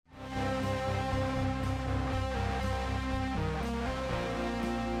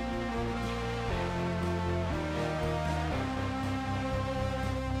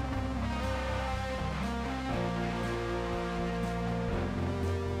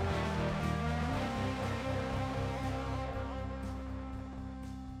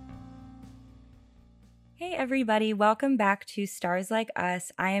Hey, everybody. Welcome back to Stars Like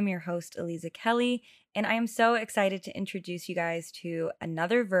Us. I am your host, Eliza Kelly, and I am so excited to introduce you guys to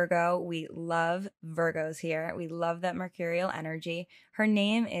another Virgo. We love Virgos here. We love that mercurial energy. Her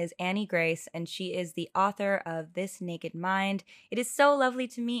name is Annie Grace, and she is the author of This Naked Mind. It is so lovely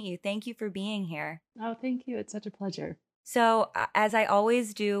to meet you. Thank you for being here. Oh, thank you. It's such a pleasure. So, as I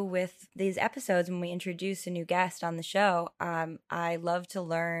always do with these episodes when we introduce a new guest on the show, I love to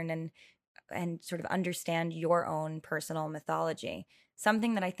learn and sort of understand your own personal mythology.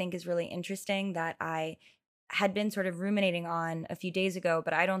 Something that I think is really interesting that I had been sort of ruminating on a few days ago,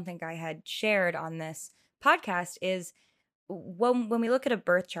 but I don't think I had shared on this podcast is when we look at a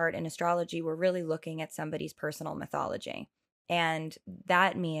birth chart in astrology, we're really looking at somebody's personal mythology. And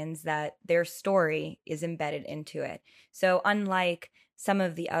that means that their story is embedded into it. So, unlike some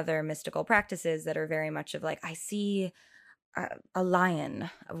of the other mystical practices that are very much of like, I see a lion,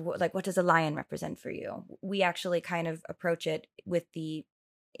 like what does a lion represent for you? We actually kind of approach it with the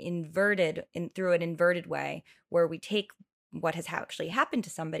through an inverted way, where we take what has actually happened to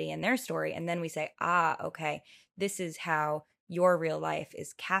somebody and their story, and then we say, okay, this is how your real life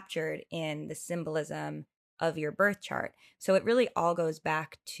is captured in the symbolism of your birth chart. So it really all goes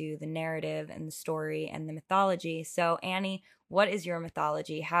back to the narrative and the story and the mythology. So Annie, what is your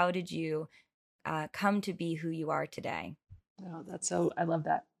mythology? How did you come to be who you are today? Oh, I love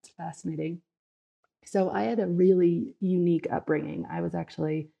that. It's fascinating. So I had a really unique upbringing. I was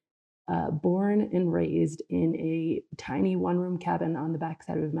actually born and raised in a tiny one-room cabin on the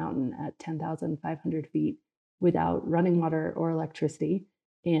backside of a mountain at 10,500 feet without running water or electricity.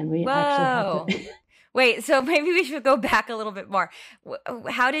 And we actually had Whoa. to. Wait, so maybe we should go back a little bit more.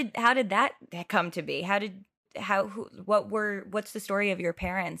 How did that come to be? What's the story of your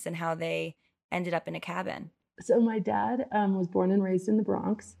parents and how they ended up in a cabin? So my dad was born and raised in the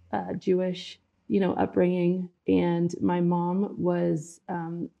Bronx, Jewish, upbringing, and my mom was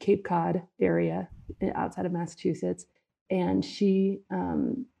Cape Cod area outside of Massachusetts, and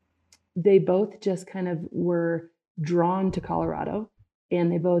they both just kind of were drawn to Colorado,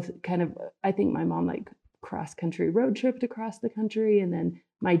 and they both kind of, I think my mom like cross country road tripped across the country, and then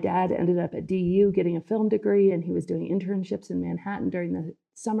my dad ended up at DU getting a film degree, and he was doing internships in Manhattan during the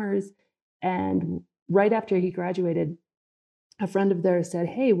summers, and right after he graduated, a friend of theirs said,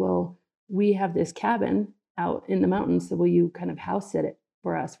 "Hey, well, we have this cabin out in the mountains, so will you kind of house sit it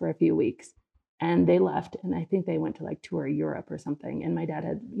for us for a few weeks?" And they left, and I think they went to like tour Europe or something. And my dad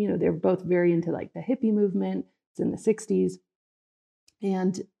had, they were both very into like the hippie movement. It's in the 60s.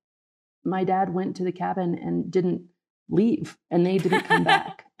 And my dad went to the cabin and didn't leave, and they didn't come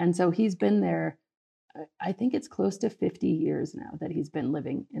back. And so he's been there, I think it's close to 50 years now that he's been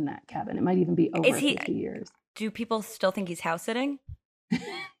living in that cabin. It might even be over 50 years. Do people still think he's house sitting?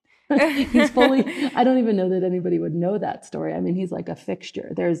 He's fully, I don't even know that anybody would know that story. I mean, he's like a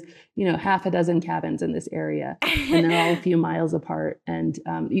fixture. There's, half a dozen cabins in this area, and they're all a few miles apart. And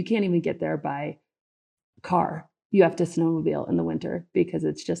you can't even get there by car. You have to snowmobile in the winter because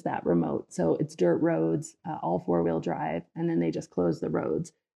it's just that remote. So it's dirt roads, all 4-wheel drive, and then they just close the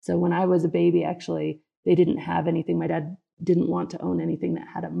roads. So when I was a baby, actually, they didn't have anything. My dad didn't want to own anything that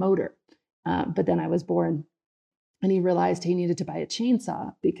had a motor. But then I was born, and he realized he needed to buy a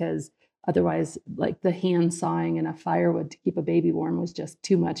chainsaw because otherwise, like the hand sawing enough firewood to keep a baby warm was just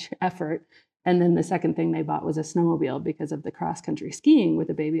too much effort. And then the second thing they bought was a snowmobile because of the cross country skiing with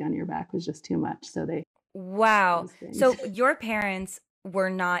a baby on your back was just too much. So they. Wow. So your parents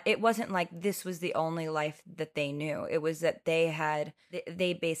were not, it wasn't like this was the only life that they knew. It was that they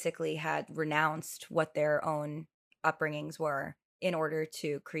basically had renounced what their own upbringings were in order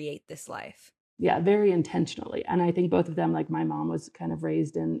to create this life. Yeah, very intentionally. And I think both of them, like my mom was kind of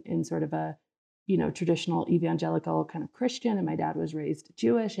raised in sort of a, traditional evangelical kind of Christian, and my dad was raised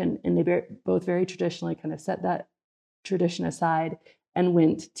Jewish, and they both very traditionally kind of set that tradition aside and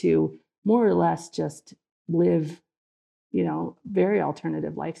went to more or less just live, very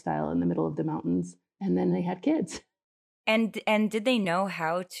alternative lifestyle in the middle of the mountains. And then they had kids. And did they know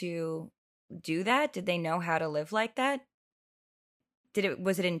how to do that? Did they know how to live like that?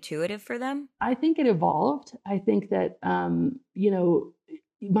 Was it intuitive for them? I think it evolved. I think that,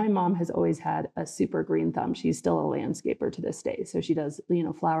 my mom has always had a super green thumb. She's still a landscaper to this day. So she does,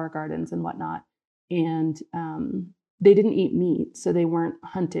 flower gardens and whatnot. And they didn't eat meat, so they weren't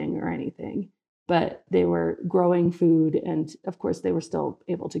hunting or anything, but they were growing food. And of course, they were still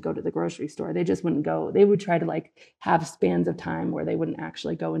able to go to the grocery store. They just wouldn't go. They would try to like have spans of time where they wouldn't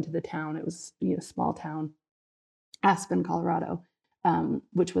actually go into the town. It was, small town, Aspen, Colorado.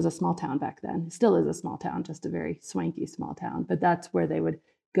 Which was a small town back then. It still is a small town, just a very swanky small town. But that's where they would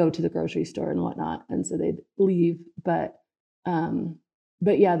go to the grocery store and whatnot. And so they'd leave. But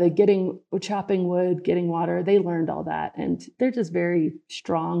yeah, the chopping wood, getting water, they learned all that. And they're just very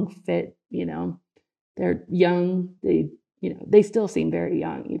strong, fit, they're young. They still seem very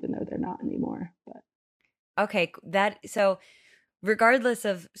young, even though they're not anymore. But Okay, so regardless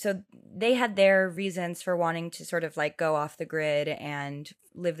of, so they had their reasons for wanting to sort of like go off the grid and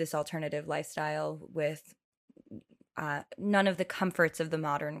live this alternative lifestyle with none of the comforts of the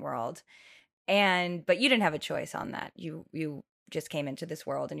modern world. But you didn't have a choice on that. You just came into this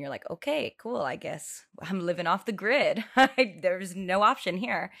world and you're like, okay, cool, I guess I'm living off the grid. There's no option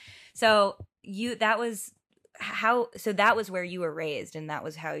here. So that was where you were raised, and that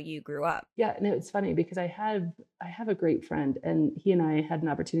was how you grew up. Yeah, and it's funny because I have a great friend, and he and I had an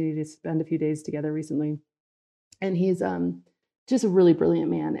opportunity to spend a few days together recently. And he's just a really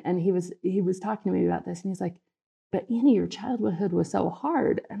brilliant man. And he was talking to me about this, and he's like, "But Annie, your childhood was so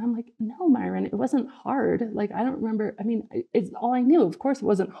hard." And I'm like, "No, Myron, it wasn't hard. Like, I don't remember. I mean, it's all I knew. Of course, it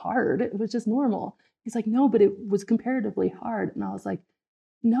wasn't hard. It was just normal." He's like, "No, but it was comparatively hard." And I was like,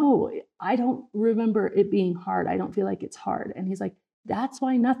 "No, I don't remember it being hard. I don't feel like it's hard." And he's like, "That's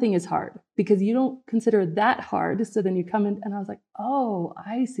why nothing is hard, because you don't consider that hard. So then you come in." And I was like, "Oh,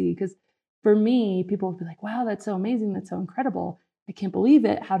 I see." Because for me, people would be like, "Wow, that's so amazing. That's so incredible. I can't believe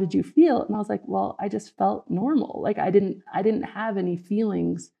it. How did you feel?" And I was like, "Well, I just felt normal. Like I didn't have any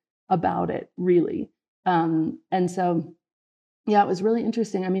feelings about it really." And so, yeah, it was really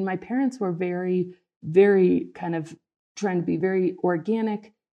interesting. I mean, my parents were very, very kind of trying to be very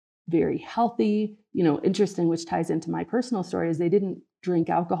organic, very healthy. Interesting, which ties into my personal story, is they didn't drink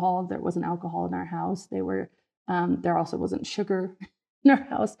alcohol. There wasn't alcohol in our house. There also wasn't sugar in our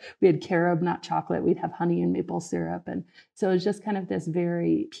house. We had carob, not chocolate. We'd have honey and maple syrup. And so it was just kind of this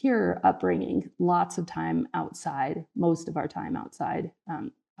very pure upbringing, lots of time outside, most of our time outside.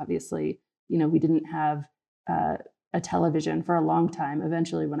 Obviously, we didn't have a television for a long time.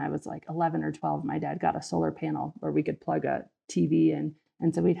 Eventually, when I was like 11 or 12, my dad got a solar panel where we could plug a TV in.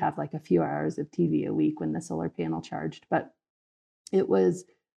 And so we'd have like a few hours of TV a week when the solar panel charged. But it was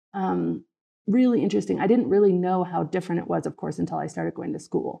really interesting. I didn't really know how different it was, of course, until I started going to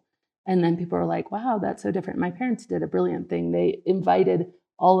school. And then people were like, "Wow, that's so different." My parents did a brilliant thing. They invited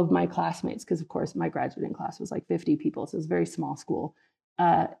all of my classmates, because of course my graduating class was like 50 people. So it was a very small school.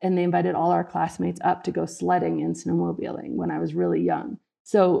 And they invited all our classmates up to go sledding and snowmobiling when I was really young.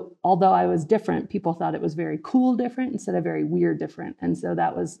 So although I was different, people thought it was very cool different instead of very weird different. And so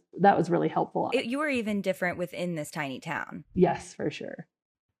that was really helpful. You were even different within this tiny town. Yes, for sure.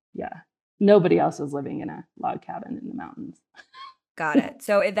 Yeah. Nobody else was living in a log cabin in the mountains. Got it.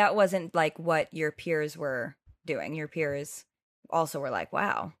 So that wasn't like what your peers were doing. Your peers also were like,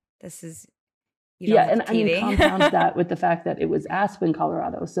 "Wow, this is..." And I mean, compound that with the fact that it was Aspen,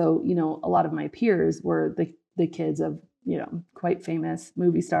 Colorado. So, a lot of my peers were the kids of, quite famous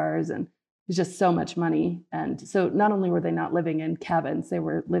movie stars, and there's just so much money. And so not only were they not living in cabins, they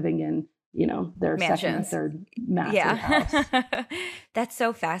were living in, their mansions. Second or third massive house. That's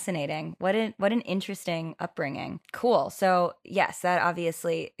so fascinating. What an interesting upbringing. Cool. So yes, that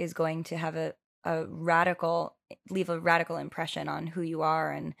obviously is going to have leave a radical impression on who you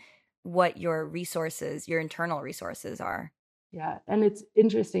are and what your internal resources are. Yeah. And it's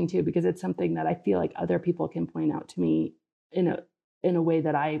interesting too, because it's something that I feel like other people can point out to me in a way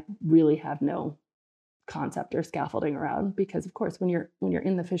that I really have no concept or scaffolding around. Because of course, when you're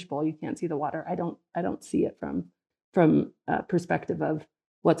in the fishbowl, you can't see the water. I don't see it from a perspective of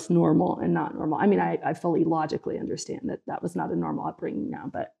what's normal and not normal. I mean, I fully logically understand that was not a normal upbringing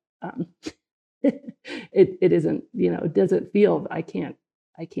now, but it isn't, it doesn't feel, I can't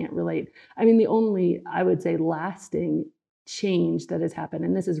relate. I mean, the only, I would say, lasting change that has happened,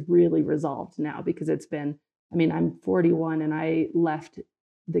 and this is really resolved now because I'm 41 and I left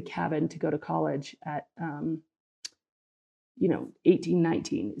the cabin to go to college at 18,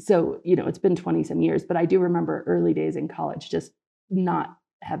 19. So, it's been 20 some years, but I do remember early days in college just not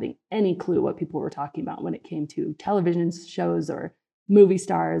having any clue what people were talking about when it came to television shows or movie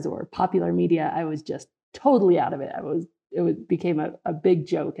stars or popular media. I was just totally out of it. Became a big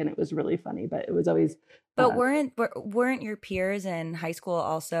joke, and it was really funny, but it was always. But weren't your peers in high school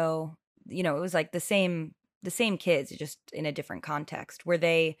also, it was like the same kids, just in a different context? Were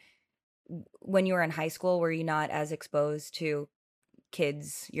they, when you were in high school, were you not as exposed to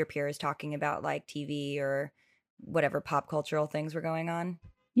kids, your peers, talking about like TV or whatever pop cultural things were going on?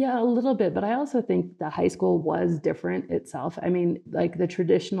 Yeah, a little bit, but I also think the high school was different itself. I mean, like the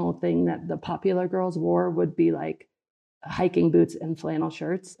traditional thing that the popular girls wore would be like hiking boots and flannel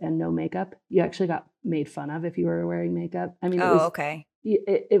shirts and no makeup. You actually got made fun of if you were wearing makeup. I mean, okay.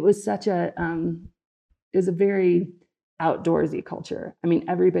 it was such a, it was a very outdoorsy culture. I mean,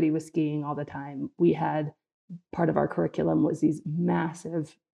 everybody was skiing all the time. We had part of our curriculum was these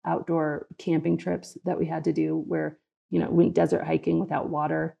massive outdoor camping trips that we had to do where, went desert hiking without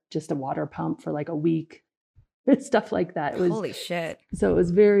water, just a water pump for like a week, stuff like that. Holy shit. So it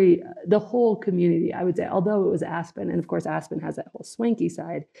was very, the whole community, I would say, although it was Aspen, and of course Aspen has that whole swanky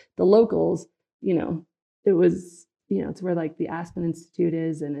side, the locals, it was, it's where like the Aspen Institute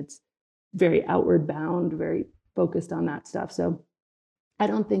is, and it's very outward bound, very focused on that stuff. So I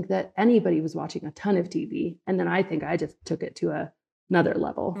don't think that anybody was watching a ton of TV. And then I think I just took it to another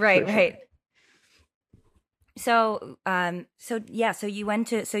level. Right, right. So you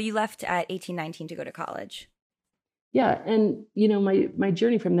left at 18, 19 to go to college. Yeah. And, my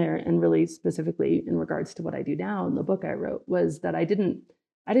journey from there, and really specifically in regards to what I do now in the book I wrote, was that I didn't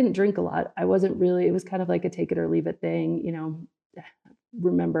drink a lot. I wasn't really, it was kind of like a take it or leave it thing,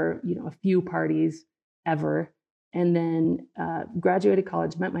 remember, a few parties ever. And then graduated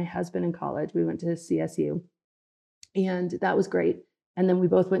college, met my husband in college. We went to CSU, and that was great. And then we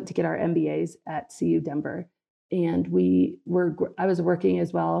both went to get our MBAs at CU Denver. And I was working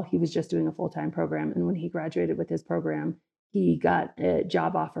as well. He was just doing a full-time program. And when he graduated with his program, he got a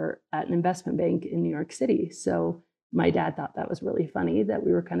job offer at an investment bank in New York City. So my dad thought that was really funny that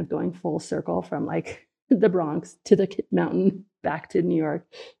we were kind of going full circle from like the Bronx to the mountain back to New York.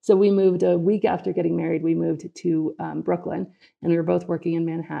 So we moved a week after getting married. We moved to Brooklyn, and we were both working in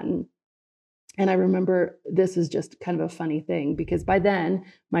Manhattan. And I remember this is just kind of a funny thing, because by then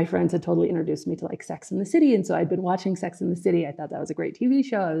my friends had totally introduced me to like Sex and the City. And so I'd been watching Sex and the City. I thought that was a great TV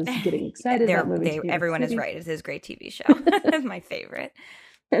show. I was getting excited about moving to New York everyone City. Is right. It is a great TV show. It's my favorite.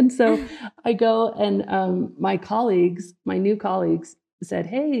 And so I go, and my new colleagues said,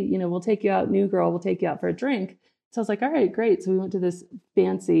 hey, we'll take you out, new girl, we'll take you out for a drink. So I was like, all right, great. So we went to this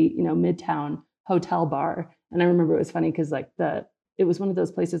fancy, Midtown hotel bar. And I remember it was funny because like it was one of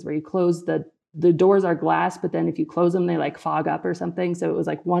those places where you close the doors are glass, but then if you close them, they like fog up or something. So it was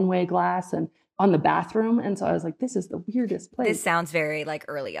like one-way glass and on the bathroom. And so I was like, this is the weirdest place. This sounds very like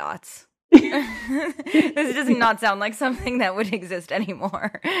early aughts. This does not sound like something that would exist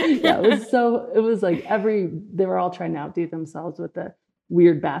anymore. Yeah, it was like they were all trying to outdo themselves with the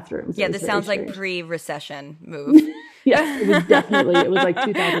weird bathrooms. Yeah, this sounds strange. Like pre-recession move. Yes, it was like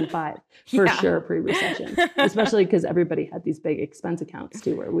 2005 for sure, pre-recession, especially because everybody had these big expense accounts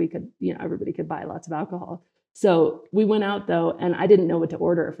too, where we could, everybody could buy lots of alcohol. So we went out though, and I didn't know what to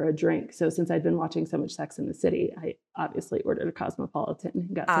order for a drink. So since I'd been watching so much Sex in the City, I obviously ordered a Cosmopolitan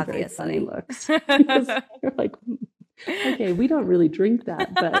and got some very funny looks. You're like, okay, we don't really drink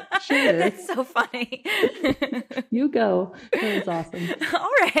that, but sure. That's so funny. You go. That was awesome.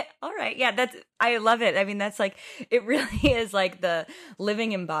 All right. Yeah, I love it. I mean, that's like, it really is like the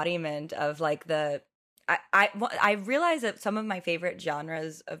living embodiment of like I realize that some of my favorite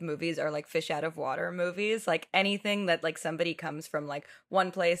genres of movies are like fish out of water movies, like anything that like somebody comes from like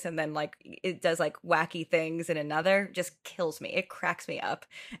one place and then like it does like wacky things in another just kills me. It cracks me up.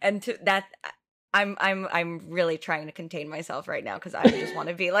 And I'm really trying to contain myself right now because I just want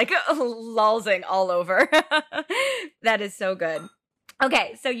to be like lolzing all over. That is so good.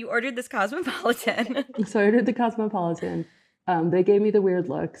 Okay, so you ordered this Cosmopolitan. So I ordered the Cosmopolitan. They gave me the weird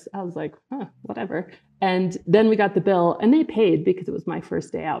looks. I was like, whatever. And then we got the bill, and they paid because it was my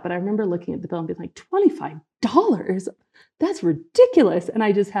first day out. But I remember looking at the bill and being like, $25? That's ridiculous. And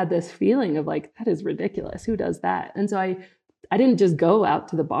I just had this feeling of like, that is ridiculous. Who does that? And so I didn't just go out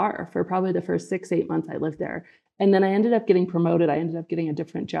to the bar for probably the first 6-8 months I lived there. And then I ended up getting promoted. I ended up getting a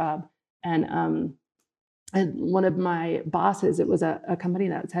different job. And one of my bosses, it was a company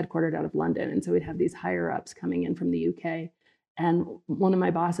that was headquartered out of London. And so we'd have these higher ups coming in from the UK. And one of my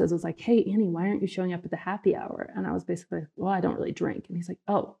bosses was like, hey, Annie, why aren't you showing up at the happy hour? And I was basically like, well, I don't really drink. And he's like,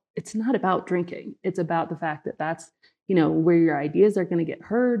 oh, it's not about drinking. It's about the fact that that's, where your ideas are going to get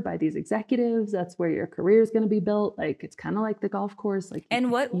heard by these executives. That's where your career is going to be built. Like, it's kind of like the golf course. Like, and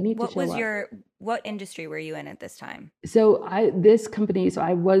what industry were you in at this time? So I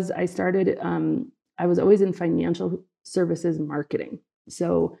was always in financial services marketing.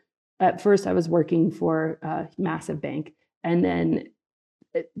 So at first I was working for a massive bank. And then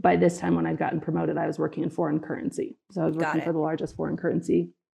by this time when I'd gotten promoted, I was working in foreign currency. So I was working for the largest foreign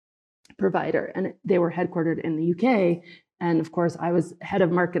currency provider, and they were headquartered in the UK. And of course I was head of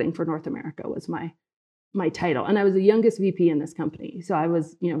marketing for North America was my title. And I was the youngest VP in this company. So I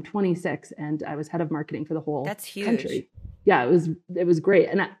was, 26, and I was head of marketing for the whole country. Yeah, it was great.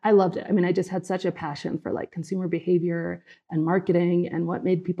 And I loved it. I mean, I just had such a passion for like consumer behavior and marketing and what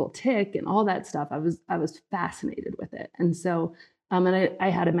made people tick and all that stuff. I was fascinated with it. And so And I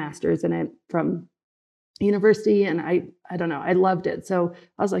had a master's in it from university, and I don't know, I loved it. So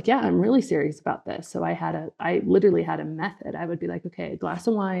I was like, yeah, I'm really serious about this. So I literally had a method. I would be like, okay, glass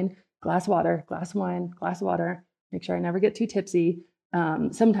of wine, glass of water, glass of wine, glass of water, make sure I never get too tipsy.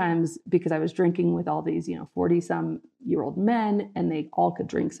 Sometimes because I was drinking with all these, 40-some-year-old men, and they all could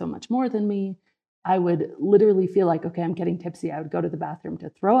drink so much more than me, I would literally feel like, okay, I'm getting tipsy. I would go to the bathroom to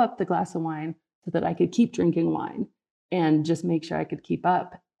throw up the glass of wine so that I could keep drinking wine and just make sure I could keep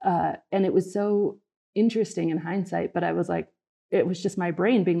up. And it was so interesting in hindsight, but I was like, it was just my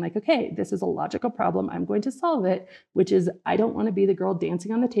brain being like, okay, this is a logical problem. I'm going to solve it, which is I don't want to be the girl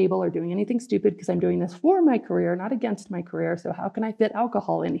dancing on the table or doing anything stupid because I'm doing this for my career, not against my career. So how can I fit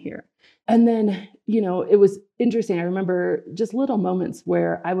alcohol in here? And then, it was interesting. I remember just little moments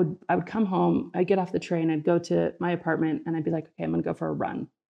where I would come home, I'd get off the train, I'd go to my apartment, and I'd be like, okay, I'm going to go for a run.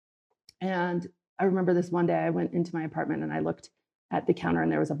 And I remember this one day I went into my apartment and I looked at the counter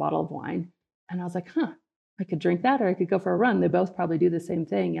and there was a bottle of wine. And I was like, I could drink that or I could go for a run. They both probably do the same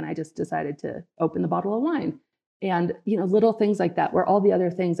thing. And I just decided to open the bottle of wine. And, little things like that, where all the other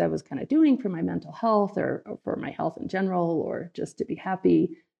things I was kind of doing for my mental health or for my health in general, or just to be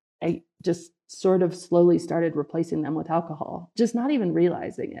happy, I just sort of slowly started replacing them with alcohol, just not even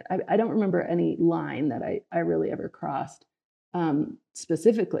realizing it. I don't remember any line that I really ever crossed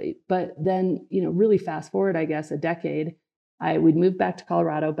specifically. But then, really fast forward, I guess, a decade, we'd moved back to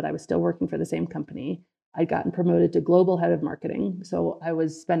Colorado, but I was still working for the same company. I'd gotten promoted to global head of marketing. So I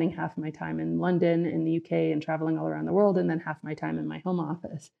was spending half of my time in London, in the UK, and traveling all around the world, and then half my time in my home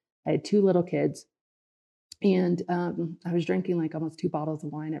office. I had 2 little kids, and I was drinking like almost 2 bottles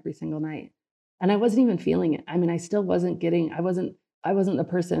of wine every single night. And I wasn't even feeling it. I mean, I still wasn't I wasn't the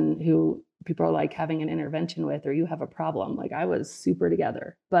person who people are like having an intervention with, or you have a problem. Like I was super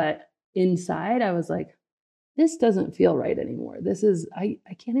together. But inside I was like, this doesn't feel right anymore. This is, I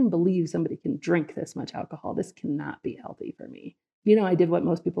can't even believe somebody can drink this much alcohol. This cannot be healthy for me. I did what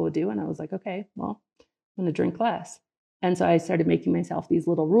most people would do. And I was like, okay, well, I'm going to drink less. And so I started making myself these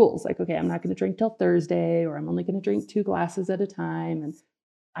little rules like, okay, I'm not going to drink till Thursday, or I'm only going to drink 2 glasses at a time. And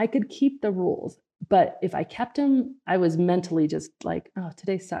I could keep the rules. But if I kept them, I was mentally just like, oh,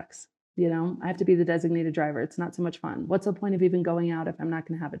 today sucks. I have to be the designated driver. It's not so much fun. What's the point of even going out if I'm not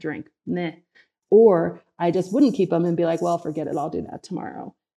going to have a drink? Nah. Or I just wouldn't keep them and be like, well, forget it. I'll do that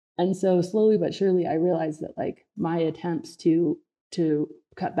tomorrow. And so slowly but surely, I realized that like my attempts to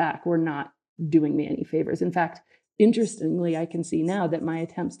cut back were not doing me any favors. In fact, interestingly, I can see now that my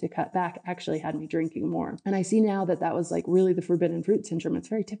attempts to cut back actually had me drinking more. And I see now that that was like really the forbidden fruit syndrome. It's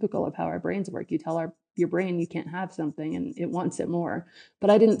very typical of how our brains work. You tell your brain you can't have something and it wants it more. But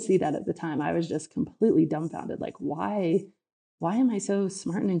I didn't see that at the time. I was just completely dumbfounded. Like, why am I so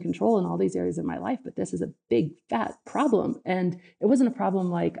smart and in control in all these areas of my life? But this is a big fat problem. And it wasn't a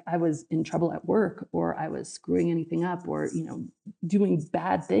problem like I was in trouble at work or I was screwing anything up or, doing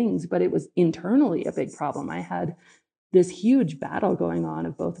bad things, but it was internally a big problem. I had this huge battle going on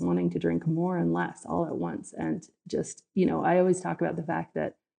of both wanting to drink more and less all at once. And just, I always talk about the fact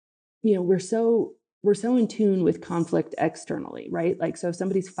that, we're so in tune with conflict externally, right? Like, so if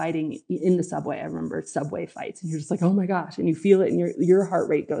somebody's fighting in the subway, I remember subway fights, and you're just like, oh my gosh, and you feel it, and your heart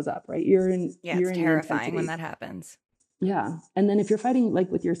rate goes up, right? It's terrifying when that happens. Yeah, and then if you're fighting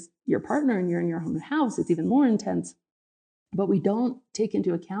like with your partner and you're in your own house, it's even more intense. But we don't take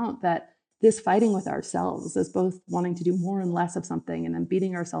into account that this fighting with ourselves, as both wanting to do more and less of something, and then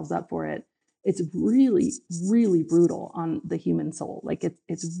beating ourselves up for it, it's really, really brutal on the human soul. Like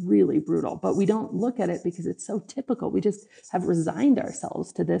it's really brutal, but we don't look at it because it's so typical. We just have resigned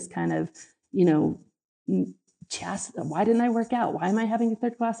ourselves to this kind of, why didn't I work out? Why am I having a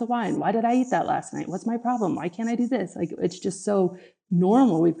 3rd glass of wine? Why did I eat that last night? What's my problem? Why can't I do this? Like, it's just so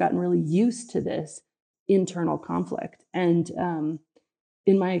normal. We've gotten really used to this internal conflict. And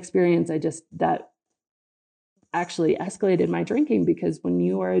in my experience, that actually escalated my drinking, because when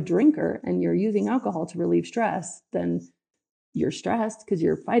you are a drinker and you're using alcohol to relieve stress, then you're stressed because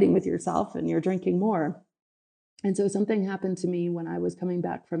you're fighting with yourself and you're drinking more. And so something happened to me when I was coming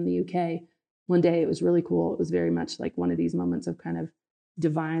back from the UK one day. It was really cool. It was very much like one of these moments of kind of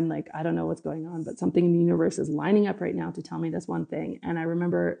divine, like, I don't know what's going on, but something in the universe is lining up right now to tell me this one thing. And I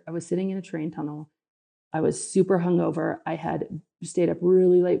remember I was sitting in a train tunnel. I was super hungover. I had stayed up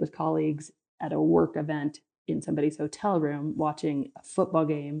really late with colleagues at a work event in somebody's hotel room watching a football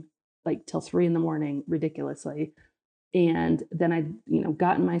game like till 3 a.m, ridiculously. And then I,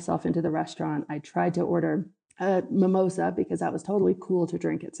 gotten myself into the restaurant. I tried to order a mimosa because that was totally cool to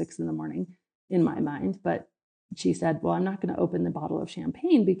drink at 6 a.m. in my mind. But she said, well, I'm not going to open the bottle of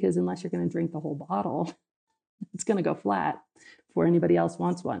champagne because unless you're going to drink the whole bottle, it's going to go flat. before anybody else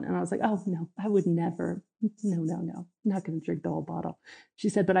wants one. And I was like, oh no, I would never. No. I'm not going to drink the whole bottle. She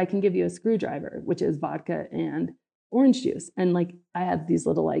said, but I can give you a screwdriver, which is vodka and orange juice. And like, I had these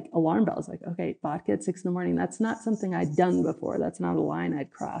little like alarm bells, like, okay, vodka at 6 a.m. That's not something I'd done before. That's not a line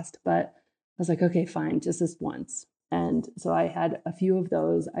I'd crossed, but I was like, okay, fine, just this once. And so I had a few of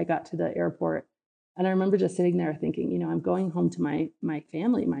those. I got to the airport and I remember just sitting there thinking, I'm going home to my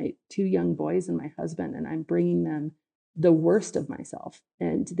family, my 2 young boys and my husband, and I'm bringing them the worst of myself,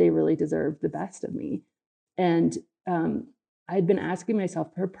 and they really deserve the best of me. And I'd been asking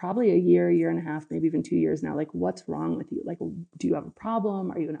myself for probably a year and a half, maybe even 2 years now, like, what's wrong with you? Like, do you have a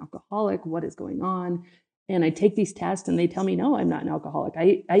problem? Are you an alcoholic? What is going on? And I take these tests and they tell me, no, I'm not an alcoholic.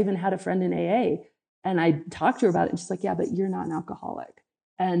 I even had a friend in AA and I talked to her about it and she's like, yeah, but you're not an alcoholic.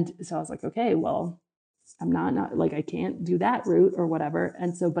 And so I was like, okay, well, I'm not like, I can't do that route or whatever.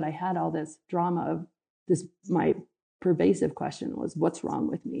 And so, but I had all this drama of this, my pervasive question was, what's wrong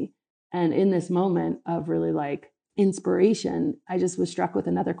with me? And in this moment of really like inspiration, I just was struck with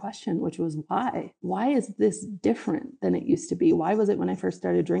another question, which was why? Why is this different than it used to be? Why was it when I first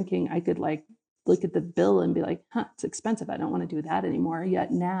started drinking, I could like look at the bill and be like, it's expensive. I don't want to do that anymore.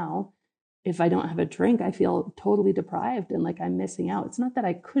 Yet now, if I don't have a drink, I feel totally deprived and like I'm missing out. It's not that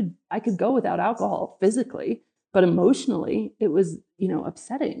I could go without alcohol physically, but emotionally it was,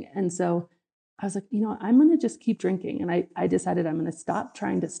 upsetting. And so I was like, I'm going to just keep drinking. And I decided I'm going to stop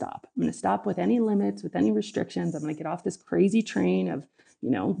trying to stop. I'm going to stop with any limits, with any restrictions. I'm going to get off this crazy train of,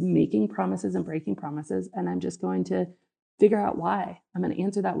 making promises and breaking promises. And I'm just going to figure out why. I'm going to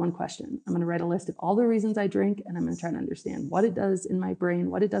answer that one question. I'm going to write a list of all the reasons I drink, and I'm going to try to understand what it does in my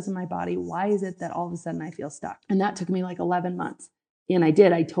brain, what it does in my body. Why is it that all of a sudden I feel stuck? And that took me like 11 months. And I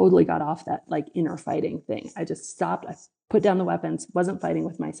totally got off that like inner fighting thing. I just stopped. I put down the weapons, wasn't fighting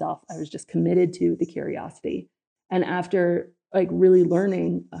with myself. I was just committed to the curiosity. And after like really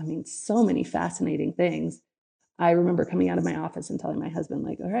learning, so many fascinating things, I remember coming out of my office and telling my husband,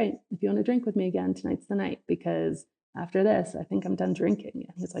 like, all right, if you want to drink with me again, tonight's the night, because after this, I think I'm done drinking.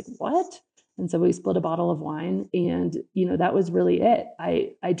 And he's like, what? And so we split a bottle of wine, and, that was really it.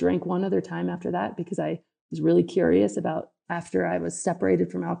 I drank one other time after that because I was really curious about, after I was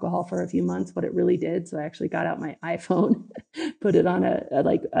separated from alcohol for a few months, what it really did. So I actually got out my iPhone, put it on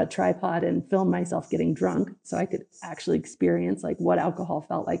a tripod and filmed myself getting drunk so I could actually experience like what alcohol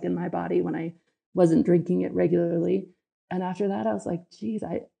felt like in my body when I wasn't drinking it regularly. And after that, I was like, geez,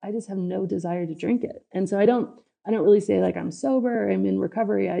 I just have no desire to drink it. And so I don't really say like I'm sober, I'm in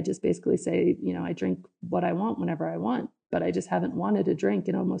recovery. I just basically say, I drink what I want whenever I want, but I just haven't wanted to drink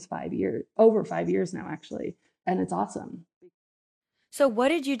in almost 5 years, over 5 years now, actually. And it's awesome. So what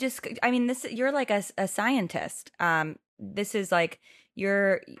did you just, you're like a scientist. This is like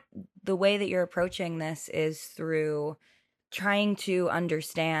the way that you're approaching this is through trying to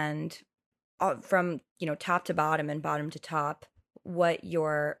understand from, top to bottom and bottom to top why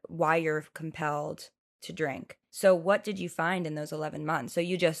you're compelled to drink. So what did you find in those 11 months? So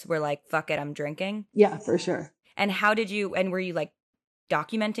you just were like, fuck it, I'm drinking? Yeah, for sure. And were you like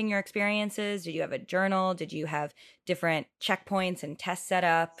documenting your experiences? Did you have a journal? Did you have different checkpoints and tests set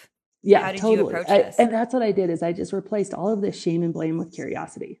up? Yeah, how did totally. you approach this? And that's what I did is I just replaced all of this shame and blame with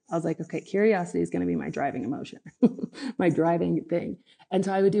curiosity. I was like, okay, curiosity is going to be my driving emotion, my driving thing. And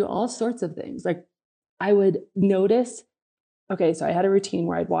so I would do all sorts of things. Like I would notice, okay, so I had a routine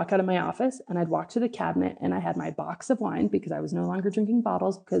where I'd walk out of my office and I'd walk to the cabinet and I had my box of wine because I was no longer drinking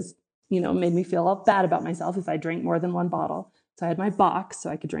bottles because, it made me feel bad about myself if I drank more than one bottle. So I had my box so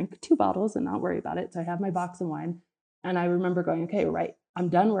I could drink 2 bottles and not worry about it. So I have my box of wine. And I remember going, okay, right, I'm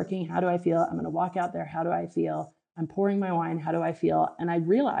done working. How do I feel? I'm going to walk out there. How do I feel? I'm pouring my wine. How do I feel? And I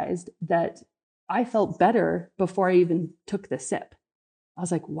realized that I felt better before I even took the sip. I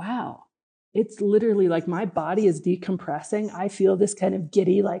was like, wow, it's literally like my body is decompressing. I feel this kind of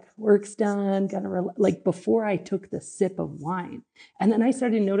giddy, like work's done, like before I took the sip of wine. And then I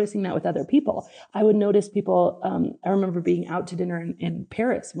started noticing that with other people. I would notice people, I remember being out to dinner in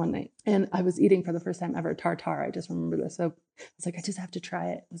Paris one night and I was eating for the first time ever tartare. I just remember this. So I was like, I just have to try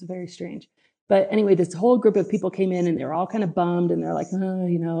it. It was very strange. But anyway, this whole group of people came in and they were all kind of bummed and they're like,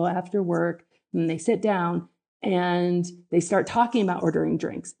 after work, and they sit down and they start talking about ordering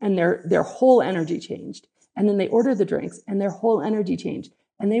drinks and their whole energy changed. And then they ordered the drinks and their whole energy changed.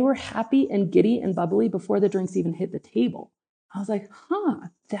 And they were happy and giddy and bubbly before the drinks even hit the table. I was like,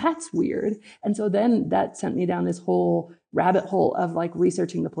 that's weird. And so then that sent me down this whole rabbit hole of like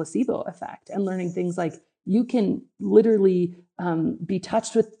researching the placebo effect and learning things like you can literally be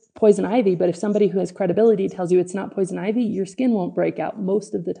touched with poison ivy, but if somebody who has credibility tells you it's not poison ivy, your skin won't break out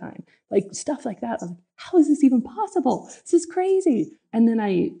most of the time. Like stuff like that. I was like, how is this even possible? This is crazy. And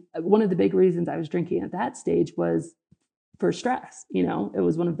then one of the big reasons I was drinking at that stage was for stress. It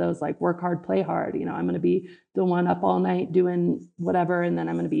was one of those like work hard, play hard. I'm going to be the one up all night doing whatever. And then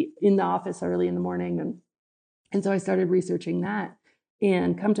I'm going to be in the office early in the morning. And so I started researching that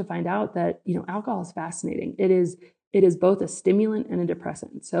and come to find out that, alcohol is fascinating. It is both a stimulant and a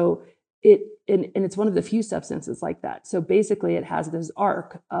depressant. So it's one of the few substances like that. So basically it has this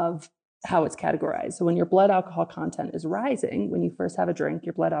arc of how it's categorized. So when your blood alcohol content is rising, when you first have a drink,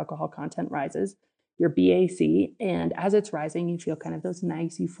 your blood alcohol content rises, your BAC. And as it's rising, you feel kind of those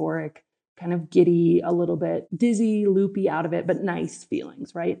nice euphoric, kind of giddy, a little bit dizzy, loopy out of it, but nice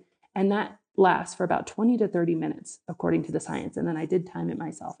feelings, right? And that lasts for about 20 to 30 minutes, according to the science. And then I did time it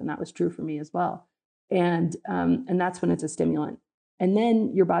myself, and that was true for me as well. And that's when it's a stimulant. And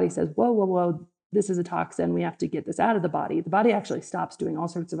then your body says, whoa, whoa, whoa, this is a toxin. We have to get this out of the body. The body actually stops doing all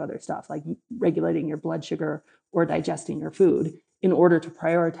sorts of other stuff, like regulating your blood sugar or digesting your food in order to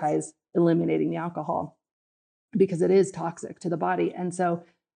prioritize eliminating the alcohol, because it is toxic to the body. And so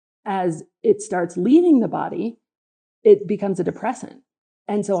as it starts leaving the body, it becomes a depressant.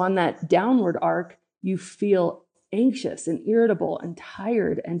 And so on that downward arc, you feel anxious and irritable and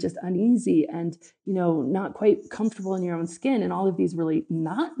tired and just uneasy and, not quite comfortable in your own skin, and all of these really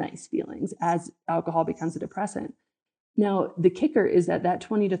not nice feelings as alcohol becomes a depressant. Now, the kicker is that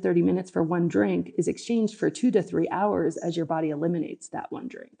 20 to 30 minutes for one drink is exchanged for 2 to 3 hours as your body eliminates that one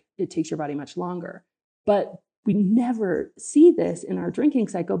drink. It takes your body much longer. But we never see this in our drinking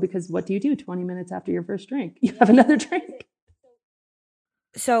cycle, because what do you do 20 minutes after your first drink? You have another drink.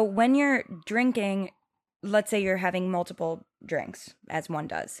 So when you're drinking, let's say you're having multiple drinks, as one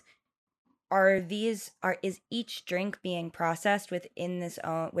does, is each drink being processed within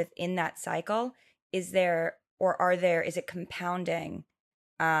that cycle? Is it compounding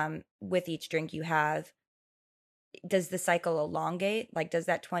with each drink you have? Does the cycle elongate? Like, does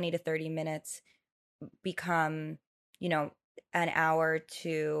that 20 to 30 minutes become, an hour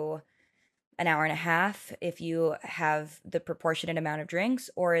to an hour and a half if you have the proportionate amount of drinks?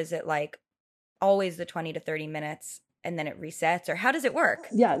 Or is it like always the 20 to 30 minutes and then it resets? Or how does it work?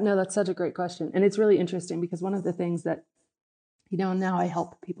 Yeah, no, that's such a great question. And it's really interesting, because one of the things that, now I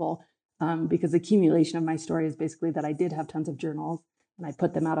help people, because the accumulation of my story is basically that I did have tons of journals and I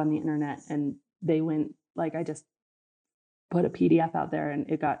put them out on the internet, and they went, like, I just put a PDF out there and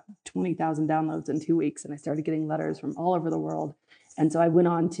it got 20,000 downloads in 2 weeks. And I started getting letters from all over the world. And so I went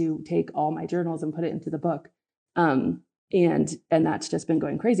on to take all my journals and put it into the book. And that's just been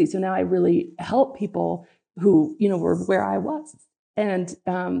going crazy. So now I really help people who, were where I was. And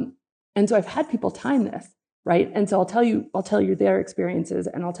so I've had people time this, right? And so I'll tell you their experiences,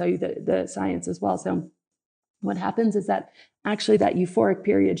 and I'll tell you the science as well. So what happens is that actually that euphoric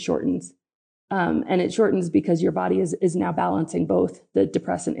period shortens. And it shortens because your body is now balancing both the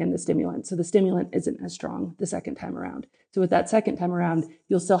depressant and the stimulant. So the stimulant isn't as strong the second time around. So with that second time around,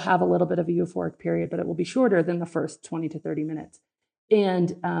 you'll still have a little bit of a euphoric period, but it will be shorter than the first 20 to 30 minutes.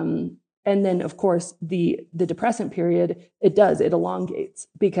 And then, of course, the depressant period, it elongates,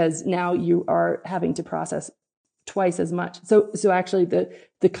 because now you are having to process twice as much. So actually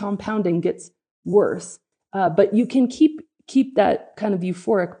the compounding gets worse, but you can keep that kind of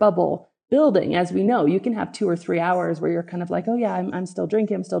euphoric bubble building. As we know, you can have 2 or 3 hours where you're kind of like, oh yeah, I'm still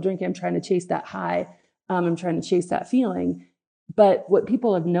drinking. I'm trying to chase that high. I'm trying to chase that feeling. But what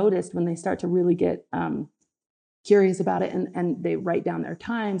people have noticed when they start to really get curious about it, and they write down their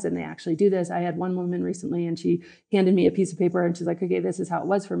times and they actually do this. I had one woman recently, and she handed me a piece of paper and she's like, okay, this is how it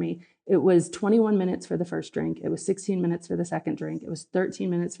was for me. It was 21 minutes for the first drink. It was 16 minutes for the second drink. It was 13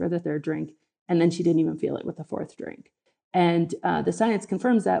 minutes for the third drink. And then she didn't even feel it with the fourth drink. And the science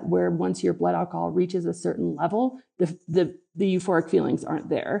confirms that, where once your blood alcohol reaches a certain level, the euphoric feelings aren't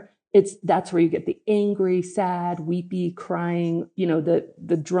there. That's where you get the angry, sad, weepy, crying,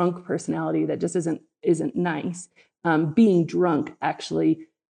 the drunk personality that just isn't nice. Being drunk actually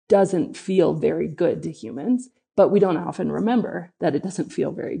doesn't feel very good to humans, but we don't often remember that it doesn't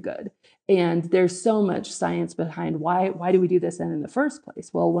feel very good. And there's so much science behind why do we do this then in the first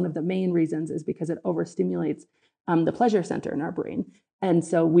place? Well, one of the main reasons is because it overstimulates the pleasure center in our brain. And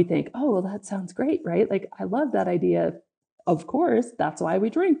so we think, oh, well, that sounds great, right? Like, I love that idea. Of course, that's why we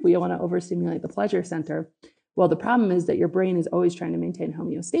drink. We want to overstimulate the pleasure center. Well, the problem is that your brain is always trying to maintain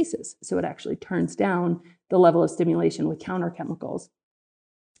homeostasis. So it actually turns down the level of stimulation with counter chemicals.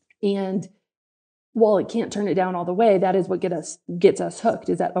 And while it can't turn it down all the way, that is what gets us hooked,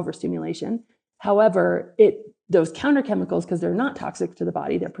 is that overstimulation. However, those counter chemicals, because they're not toxic to the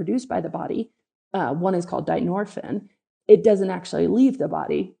body, they're produced by the body. One is called dynorphin. It doesn't actually leave the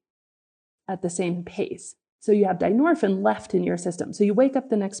body at the same pace. So you have dynorphin left in your system. So you wake up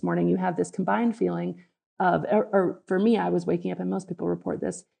the next morning, you have this combined feeling of, or for me, I was waking up, and most people report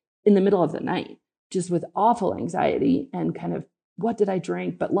this, in the middle of the night, just with awful anxiety and kind of, what did I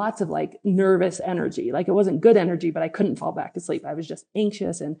drink? But lots of like nervous energy. Like it wasn't good energy, but I couldn't fall back to sleep. I was just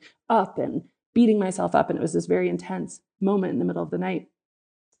anxious and up and beating myself up. And it was this very intense moment in the middle of the night.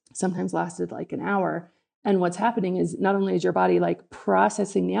 Sometimes lasted like an hour. And what's happening is not only is your body like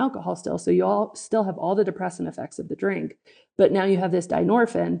processing the alcohol still, so you all still have all the depressant effects of the drink, but now you have this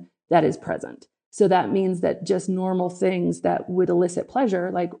dynorphin that is present. So that means that just normal things that would elicit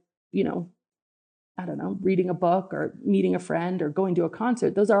pleasure, like, you know, I don't know, reading a book or meeting a friend or going to a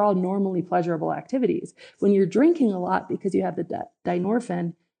concert, those are all normally pleasurable activities. When you're drinking a lot because you have the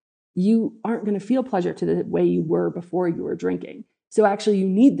dynorphin, you aren't going to feel pleasure to the way you were before you were drinking. So actually you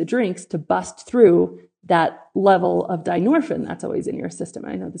need the drinks to bust through that level of dynorphin that's always in your system.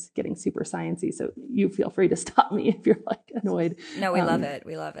 I know this is getting super sciencey, so you feel free to stop me if you're like annoyed. No, we love it.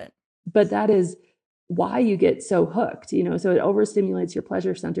 We love it. But that is why you get so hooked, you know, so it overstimulates your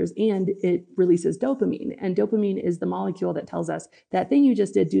pleasure centers and it releases dopamine. And dopamine is the molecule that tells us that thing you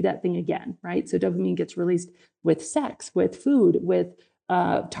just did, do that thing again, right? So dopamine gets released with sex, with food, with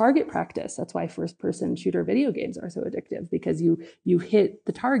target practice. That's why first-person shooter video games are so addictive, because you hit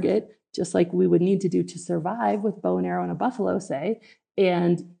the target just like we would need to do to survive with bow and arrow and a buffalo, say,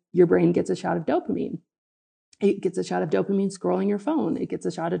 and your brain gets a shot of dopamine. It gets a shot of dopamine scrolling your phone. It gets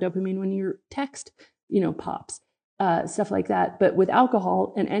a shot of dopamine when your text, pops, stuff like that. But with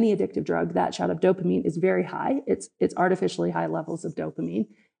alcohol and any addictive drug, that shot of dopamine is very high. It's artificially high levels of dopamine.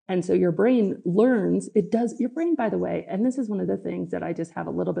 And so your brain learns, your brain, by the way, and this is one of the things that I just have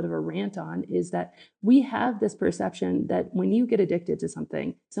a little bit of a rant on, is that we have this perception that when you get addicted to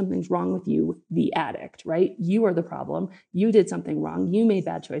something, something's wrong with you, the addict, right? You are the problem. You did something wrong. You made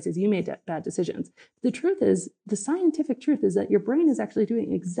bad choices. You made bad decisions. The truth is, the scientific truth is that your brain is actually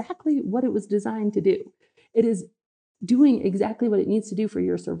doing exactly what it was designed to do. It is doing exactly what it needs to do for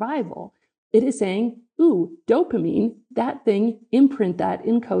your survival. It is saying, ooh, dopamine, that thing, imprint that,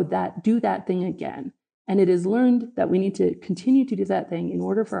 encode that, do that thing again. And it is learned that we need to continue to do that thing in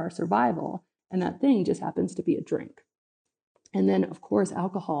order for our survival. And that thing just happens to be a drink. And then, of course,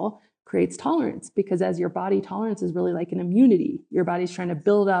 alcohol creates tolerance, because as your body, tolerance is really like an immunity. Your body's trying to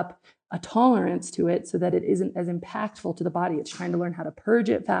build up a tolerance to it so that it isn't as impactful to the body. It's trying to learn how to purge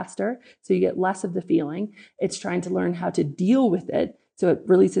it faster so you get less of the feeling. It's trying to learn how to deal with it. So it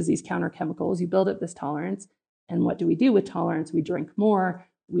releases these counter chemicals. You build up this tolerance. And what do we do with tolerance? We drink more.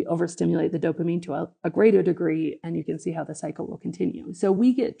 We overstimulate the dopamine to a greater degree, and you can see how the cycle will continue. So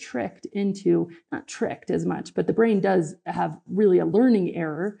we get tricked into, not tricked as much, but the brain does have really a learning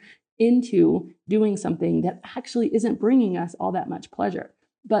error into doing something that actually isn't bringing us all that much pleasure.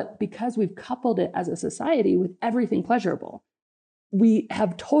 But because we've coupled it as a society with everything pleasurable, we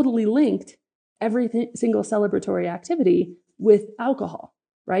have totally linked every single celebratory activity with alcohol,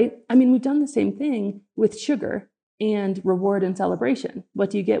 right? I mean, we've done the same thing with sugar and reward and celebration. What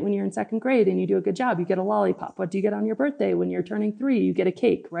do you get when you're in second grade and you do a good job? You get a lollipop. What do you get on your birthday when you're turning 3? You get a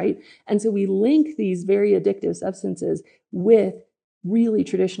cake, right? And so we link these very addictive substances with really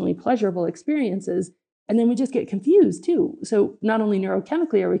traditionally pleasurable experiences. And then we just get confused too. So not only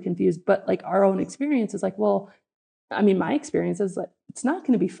neurochemically are we confused, but like our own experience is like, well, I mean, my experience is like, it's not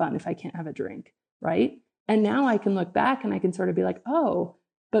going to be fun if I can't have a drink, right? And now I can look back and I can sort of be like, oh,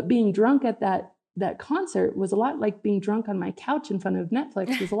 but being drunk at that concert was a lot like being drunk on my couch in front of Netflix.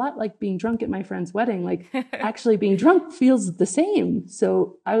 It was a lot like being drunk at my friend's wedding. Like actually being drunk feels the same.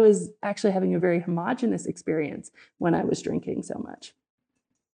 So I was actually having a very homogenous experience when I was drinking so much.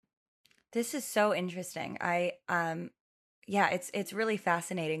 This is so interesting. It's really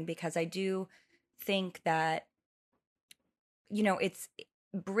fascinating, because I do think that, it's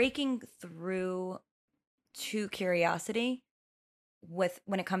breaking through to curiosity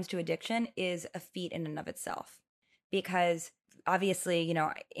when it comes to addiction is a feat in and of itself, because obviously,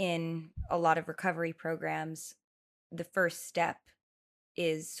 in a lot of recovery programs, the first step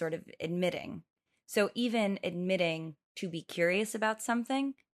is sort of admitting. So even admitting to be curious about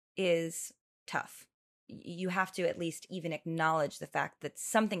something is tough. You have to at least even acknowledge the fact that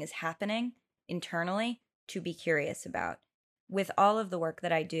something is happening internally to be curious about. With all of the work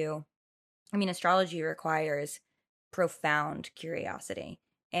that I do, I mean, astrology requires profound curiosity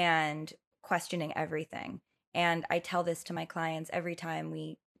and questioning everything. And I tell this to my clients every time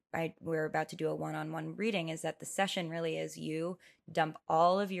we we're about to do a one-on-one reading, is that the session really is you dump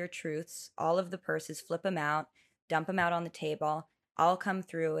all of your truths, all of the purses, flip them out, dump them out on the table. I'll come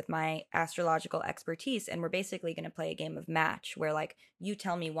through with my astrological expertise, and we're basically going to play a game of match where, like, you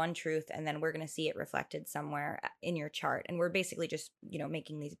tell me one truth and then we're going to see it reflected somewhere in your chart. And we're basically just,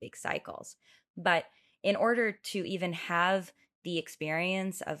 making these big cycles. But in order to even have the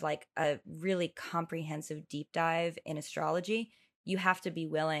experience of like a really comprehensive deep dive in astrology, you have to be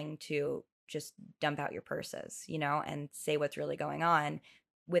willing to just dump out your purses, and say what's really going on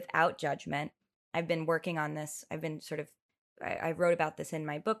without judgment. I've been working on this. I've been I wrote about this in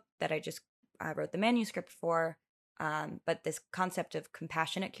my book that I wrote the manuscript for. But this concept of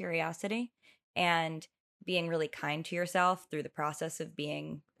compassionate curiosity and being really kind to yourself through the process of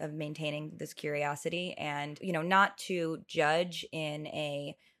maintaining this curiosity, and not to judge in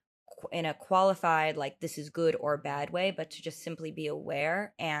a qualified, like, this is good or bad way, but to just simply be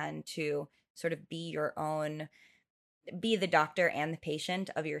aware and to sort of be the doctor and the patient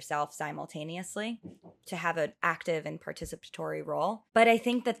of yourself simultaneously, to have an active and participatory role. But I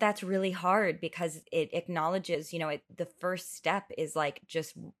think that that's really hard because it acknowledges, the first step is like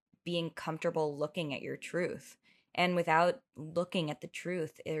just being comfortable looking at your truth. And without looking at the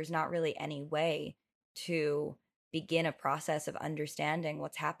truth, there's not really any way to begin a process of understanding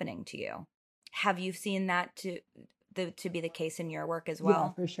what's happening to you. Have you seen that to be the case in your work as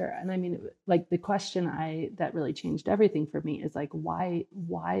well? Yeah, for sure. And I mean, like, the question that really changed everything for me is like, why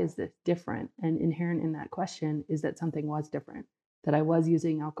is this different? And inherent in that question is that something was different, that I was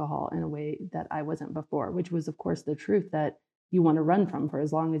using alcohol in a way that I wasn't before, which was, of course, the truth that you want to run from for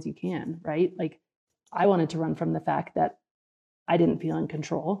as long as you can, right? Like, I wanted to run from the fact that I didn't feel in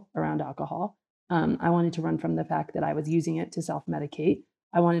control around alcohol. I wanted to run from the fact that I was using it to self-medicate.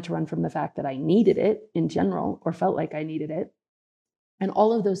 I wanted to run from the fact that I needed it in general, or felt like I needed it. And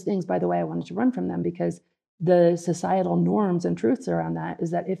all of those things, by the way, I wanted to run from them because the societal norms and truths around that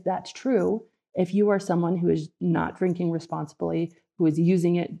is that if that's true, if you are someone who is not drinking responsibly, who is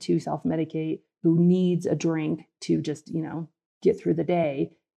using it to self-medicate, who needs a drink to just, get through the day,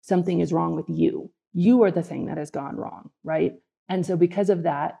 something is wrong with you. You are the thing that has gone wrong, right? And so because of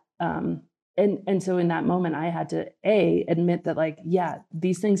that, and so in that moment, I had to A, admit that, like, yeah,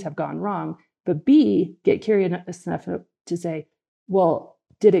 these things have gone wrong, but B, get curious enough to say, well,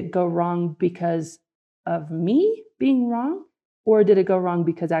 did it go wrong because of me being wrong? Or did it go wrong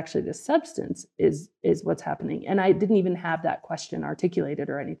because actually the substance is what's happening? And I didn't even have that question articulated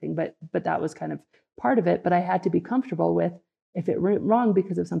or anything, but that was kind of part of it. But I had to be comfortable with, if it went wrong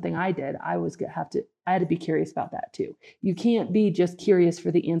because of something I did, I had to be curious about that too. You can't be just curious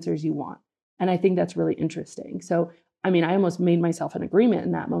for the answers you want. And I think that's really interesting. So, I mean, I almost made myself an agreement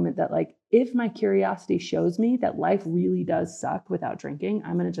in that moment that, like, if my curiosity shows me that life really does suck without drinking,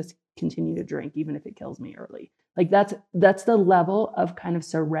 I'm going to just continue to drink, even if it kills me early. Like, that's the level of kind of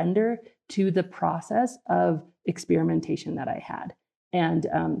surrender to the process of experimentation that I had.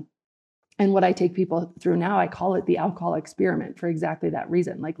 And what I take people through now, I call it the alcohol experiment for exactly that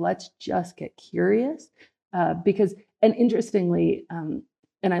reason. Like, let's just get curious because, and interestingly,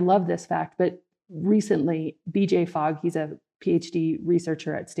 and I love this fact, but recently, BJ Fogg, he's a PhD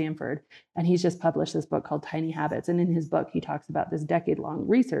researcher at Stanford, and he's just published this book called Tiny Habits. And in his book, he talks about this decade-long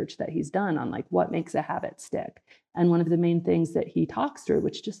research that he's done on, like, what makes a habit stick. And one of the main things that he talks through,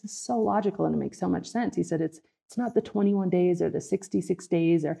 which just is so logical and it makes so much sense, he said it's not the 21 days or the 66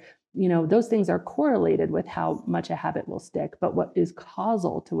 days or, those things are correlated with how much a habit will stick. But what is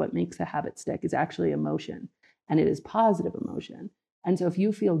causal to what makes a habit stick is actually emotion, and it is positive emotion. And so if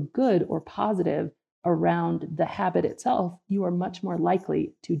you feel good or positive around the habit itself, you are much more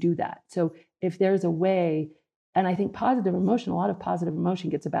likely to do that. So if there's a way, and I think positive emotion, a lot of positive emotion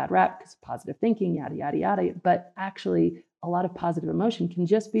gets a bad rap because of positive thinking, yada, yada, yada. But actually, a lot of positive emotion can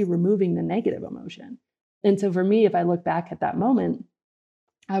just be removing the negative emotion. And so for me, if I look back at that moment,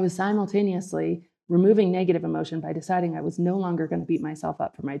 I was simultaneously removing negative emotion by deciding I was no longer going to beat myself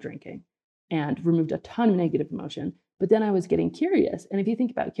up for my drinking, and removed a ton of negative emotion. But then I was getting curious. And if you think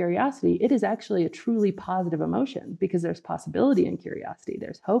about curiosity, it is actually a truly positive emotion because there's possibility in curiosity.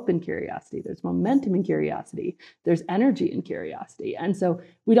 There's hope in curiosity. There's momentum in curiosity. There's energy in curiosity. And so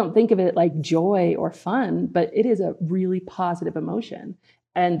we don't think of it like joy or fun, but it is a really positive emotion.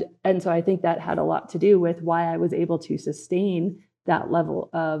 And so I think that had a lot to do with why I was able to sustain that level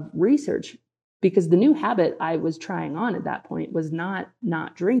of research, because the new habit I was trying on at that point was not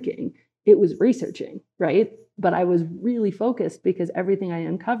drinking. It was researching, right? But I was really focused because everything I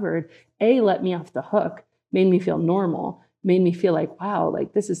uncovered, let me off the hook, made me feel normal, made me feel like, wow,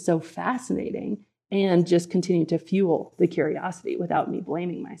 like this is so fascinating. and just continue to fuel the curiosity without me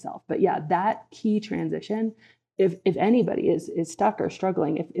blaming myself. But yeah, that key transition, if anybody is stuck or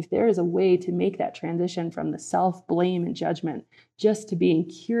struggling, if there is a way to make that transition from the self-blame and judgment just to being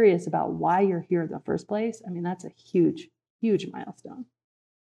curious about why you're here in the first place, I mean, that's a huge, huge milestone.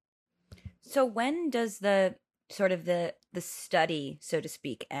 So when does the sort of the study, so to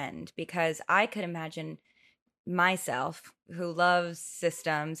speak, end? Because I could imagine myself who loves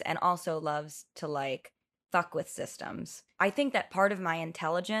systems and also loves to like fuck with systems. I think that part of my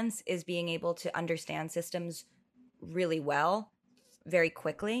intelligence is being able to understand systems really well, very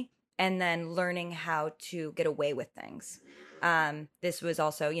quickly, and then learning how to get away with things. This was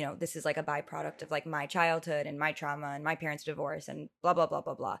also, this is like a byproduct of like my childhood and my trauma and my parents' divorce and blah, blah, blah,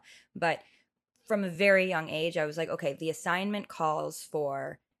 blah, blah. But from a very young age, I was like, okay, the assignment calls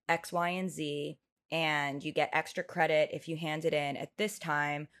for X, Y, and Z, and you get extra credit if you hand it in at this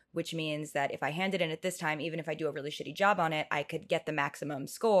time, which means that if I hand it in at this time, even if I do a really shitty job on it, I could get the maximum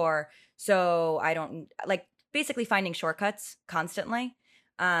score. So I don't like basically finding shortcuts constantly,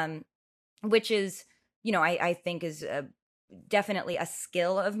 which is, I think is definitely a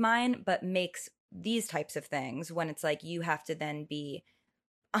skill of mine, but makes these types of things when it's like you have to then be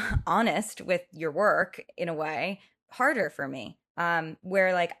honest with your work in a way harder for me,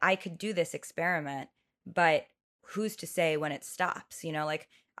 where like I could do this experiment, but who's to say when it stops? Like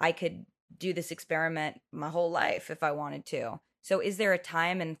I could do this experiment my whole life if I wanted to. So is there a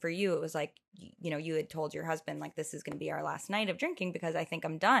time? And for you it was like, you had told your husband like, this is going to be our last night of drinking because I think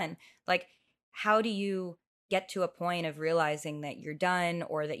I'm done. Like, how do you get to a point of realizing that you're done,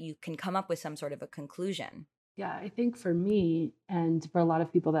 or that you can come up with some sort of a conclusion? Yeah, I think for me, and for a lot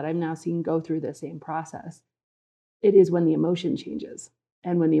of people that I'm now seeing go through the same process, it is when the emotion changes.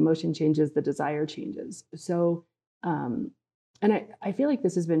 And when the emotion changes, the desire changes. So, and I feel like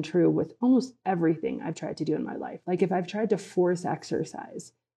this has been true with almost everything I've tried to do in my life. Like if I've tried to force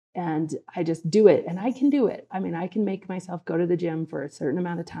exercise and I just do it, and I can do it. I mean, I can make myself go to the gym for a certain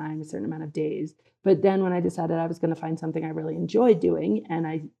amount of time, a certain amount of days. But then when I decided I was going to find something I really enjoyed doing, and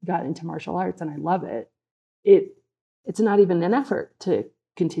I got into martial arts and I love it, it's not even an effort to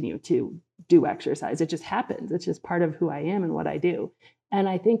continue to do exercise. It just happens. It's just part of who I am and what I do. And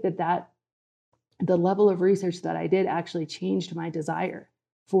I think that the level of research that I did actually changed my desire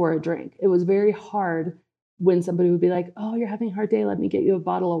for a drink. It was very hard when somebody would be like, "Oh, you're having a hard day, let me get you a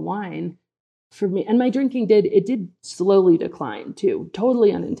bottle of wine." For me, and my drinking did slowly decline too,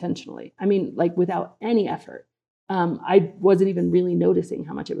 totally unintentionally. I mean, like without any effort. I wasn't even really noticing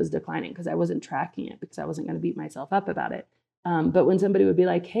how much it was declining because I wasn't tracking it, because I wasn't going to beat myself up about it. But when somebody would be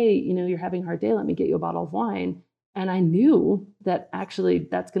like, "Hey, you're having a hard day, let me get you a bottle of wine." And I knew that actually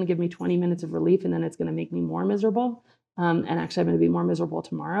that's going to give me 20 minutes of relief, and then it's going to make me more miserable. And actually I'm going to be more miserable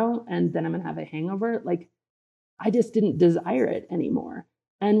tomorrow. And then I'm going to have a hangover. Like I just didn't desire it anymore.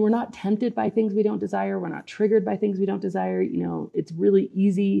 And we're not tempted by things we don't desire. We're not triggered by things we don't desire. It's really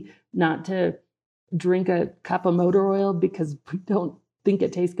easy not to drink a cup of motor oil because we don't think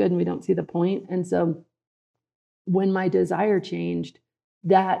it tastes good and we don't see the point. And so when my desire changed,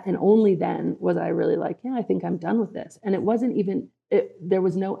 that and only then was I really like, yeah, I think I'm done with this. And it wasn't even, there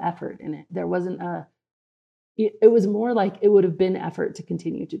was no effort in it. There wasn't it was more like it would have been effort to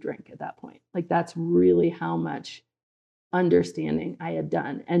continue to drink at that point. Like that's really how much understanding I had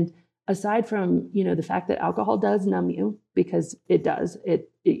done. And aside from, the fact that alcohol does numb you, because it does, they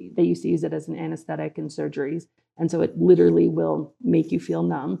used to use it as an anesthetic in surgeries. And so it literally will make you feel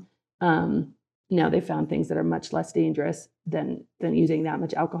numb. Now they found things that are much less dangerous than using that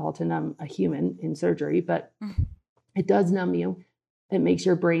much alcohol to numb a human in surgery, but it does numb you. It makes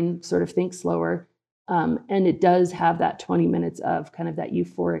your brain sort of think slower. And it does have that 20 minutes of kind of that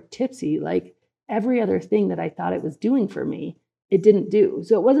euphoric tipsy, like every other thing that I thought it was doing for me, it didn't do.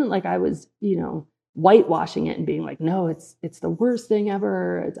 So it wasn't like I was, whitewashing it and being like, no, it's the worst thing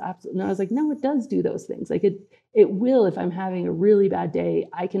ever. It's absolutely no. I was like, no, it does do those things. Like it will, if I'm having a really bad day,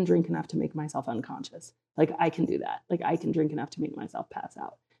 I can drink enough to make myself unconscious. Like I can do that. Like I can drink enough to make myself pass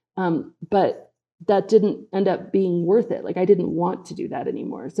out. But that didn't end up being worth it. Like I didn't want to do that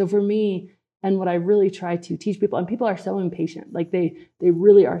anymore. So for me, and what I really try to teach people, and people are so impatient, like they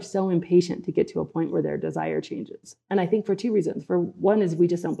really are so impatient to get to a point where their desire changes. And I think for two reasons. For one is we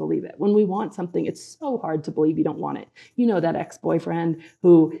just don't believe it. When we want something, it's so hard to believe you don't want it. That ex-boyfriend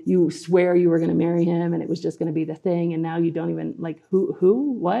who you swear you were going to marry him and it was just going to be the thing. And now you don't even like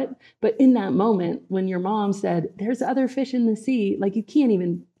who, what? But in that moment, when your mom said, there's other fish in the sea, like you can't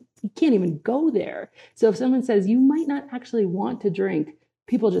even go there. So if someone says you might not actually want to drink,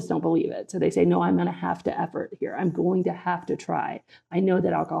 people just don't believe it. So they say, no, I'm going to have to effort here. I'm going to have to try. I know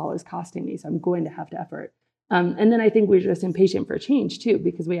that alcohol is costing me, so I'm going to have to effort. And then I think we're just impatient for change too,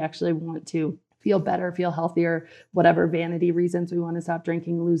 because we actually want to feel better, feel healthier, whatever vanity reasons we want to stop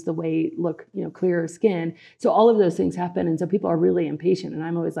drinking, lose the weight, look, clearer skin. So all of those things happen. And so people are really impatient. And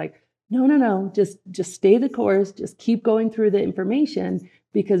I'm always like, no, just stay the course, just keep going through the information,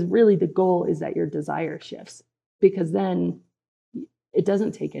 because really the goal is that your desire shifts, because then it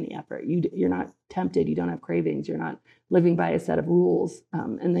doesn't take any effort. You're not tempted. You don't have cravings. You're not living by a set of rules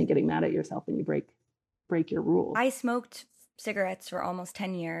and then getting mad at yourself when you break your rules. I smoked cigarettes for almost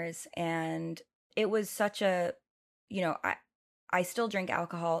 10 years, and it was such a, I still drink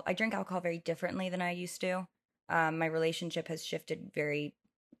alcohol. I drink alcohol very differently than I used to. My relationship has shifted very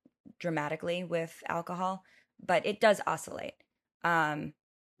dramatically with alcohol, but it does oscillate.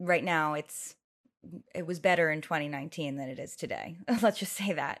 Right now, it was better in 2019 than it is today. Let's just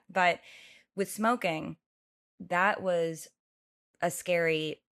say that. But with smoking, that was a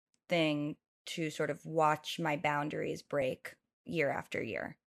scary thing to sort of watch my boundaries break year after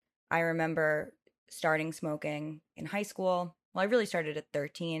year. I remember starting smoking in high school. Well, I really started at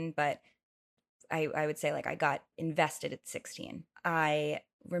 13, but I would say like I got invested at 16. I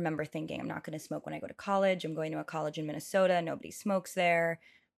remember thinking, I'm not going to smoke when I go to college. I'm going to a college in Minnesota. Nobody smokes there.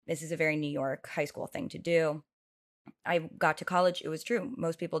 This is a very New York high school thing to do. I got to college. It was true.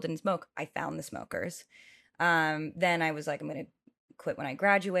 Most people didn't smoke. I found the smokers. Then I was like, I'm going to quit when I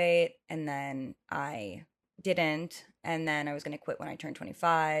graduate. And then I didn't. And then I was going to quit when I turned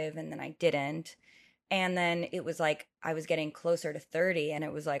 25. And then I didn't. And then it was like I was getting closer to 30. And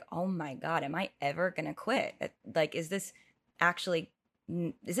it was like, oh my God, am I ever going to quit? Like, is this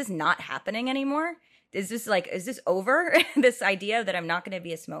not happening anymore? Is this over? This idea that I'm not going to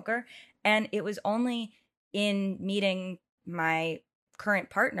be a smoker? And it was only in meeting my current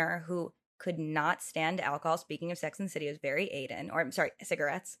partner, who could not stand alcohol. Speaking of Sex and the City, it was very Aiden, or I'm sorry,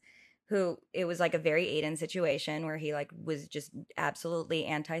 cigarettes, who it was like a very Aiden situation where he like was just absolutely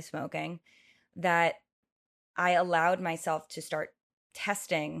anti-smoking, that I allowed myself to start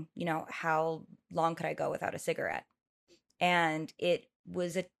testing, how long could I go without a cigarette? And it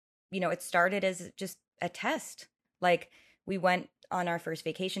was it started as just a test. Like, we went on our first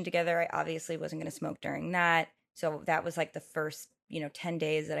vacation together. I obviously wasn't going to smoke during that. So that was like the first, 10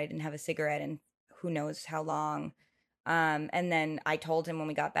 days that I didn't have a cigarette and who knows how long. And then I told him when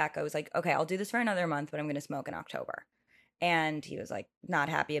we got back, I was like, okay, I'll do this for another month, but I'm going to smoke in October. And he was like, not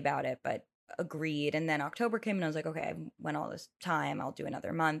happy about it, but agreed. And then October came and I was like, okay, I went all this time, I'll do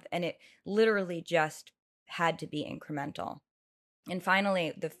another month. And it literally just had to be incremental. And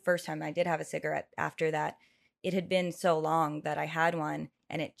finally, the first time I did have a cigarette after that, it had been so long that I had one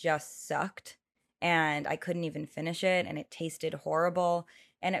and it just sucked and I couldn't even finish it and it tasted horrible.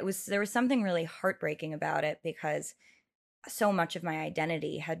 And there was something really heartbreaking about it, because so much of my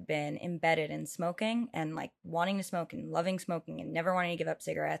identity had been embedded in smoking and like wanting to smoke and loving smoking and never wanting to give up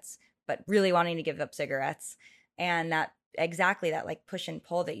cigarettes, but really wanting to give up cigarettes. And that like push and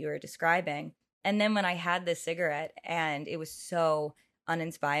pull that you were describing. And then when I had this cigarette and it was so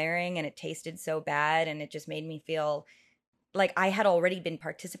uninspiring and it tasted so bad and it just made me feel like I had already been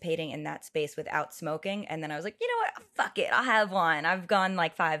participating in that space without smoking. And then I was like, you know what? Fuck it. I'll have one. I've gone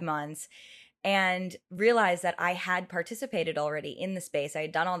like 5 months and realized that I had participated already in the space. I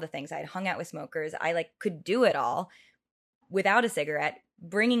had done all the things. I had hung out with smokers. I like could do it all without a cigarette.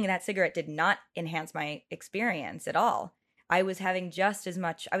 Bringing that cigarette did not enhance my experience at all. I was having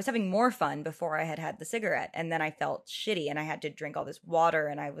more fun before I had the cigarette. And then I felt shitty and I had to drink all this water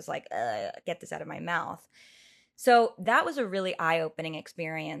and I was like, get this out of my mouth. So that was a really eye-opening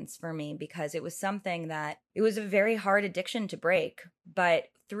experience for me, because it was something that it was a very hard addiction to break. But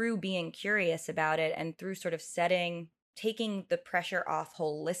through being curious about it and through sort of taking the pressure off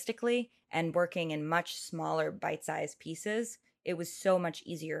holistically and working in much smaller bite-sized pieces, it was so much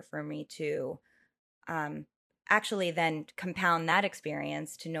easier for me to actually then compound that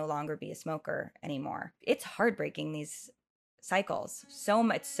experience to no longer be a smoker anymore. It's heartbreaking, these cycles.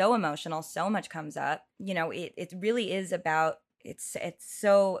 It's so emotional, so much comes up. It really is about, it's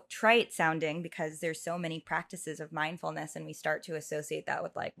so trite sounding because there's so many practices of mindfulness and we start to associate that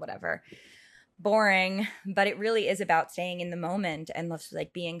with like whatever, boring, but it really is about staying in the moment and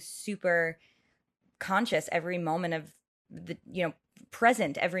like being super conscious every moment of the,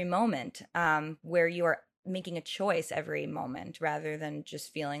 present every moment, where you are making a choice every moment rather than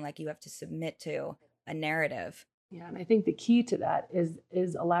just feeling like you have to submit to a narrative. Yeah, and I think the key to that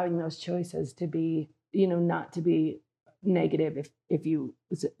is allowing those choices to be, not to be negative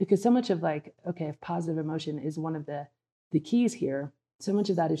because so much of like, okay, if positive emotion is one of the keys here, so much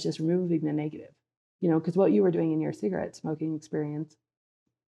of that is just removing the negative, because what you were doing in your cigarette smoking experience,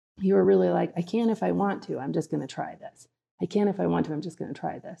 you were really like, I can if I want to, I'm just going to try this. I can if I want to, I'm just going to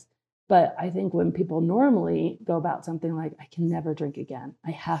try this. But I think when people normally go about something like, I can never drink again,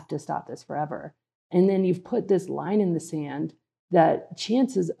 I have to stop this forever. And then you've put this line in the sand that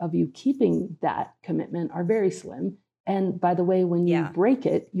chances of you keeping that commitment are very slim. And by the way, when you break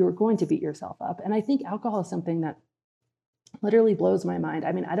it, you're going to beat yourself up. And I think alcohol is something that literally blows my mind.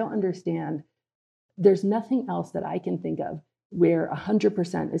 I mean, I don't understand. There's nothing else that I can think of where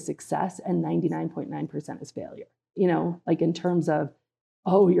 100% is success and 99.9% is failure, like in terms of,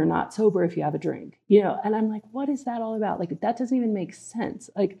 oh, you're not sober if you have a drink, and I'm like, what is that all about? Like, that doesn't even make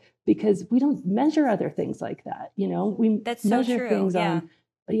sense. Like, because we don't measure other things like that. We That's so measure true. things on,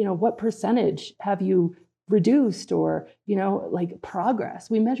 what percentage have you reduced or, like progress.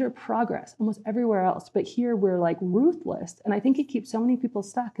 We measure progress almost everywhere else. But here we're like ruthless. And I think it keeps so many people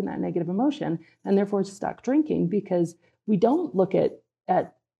stuck in that negative emotion and therefore stuck drinking because we don't look at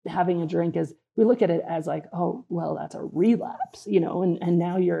having a drink as, we look at it as like, oh, well, that's a relapse, and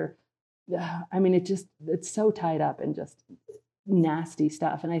now you're, I mean, it's so tied up in just nasty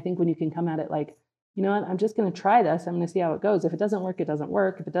stuff. And I think when you can come at it like, you know what, I'm just going to try this. I'm going to see how it goes. If it doesn't work, it doesn't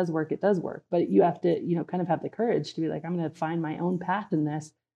work. If it does work, it does work. But you have to, kind of have the courage to be like, I'm going to find my own path in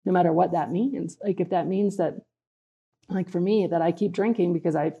this, no matter what that means. Like if that means that, like for me, that I keep drinking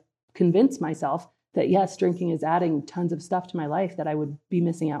because I've convinced myself that yes, drinking is adding tons of stuff to my life that I would be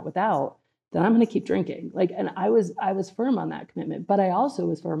missing out without, then I'm going to keep drinking. Like, and I was firm on that commitment, but I also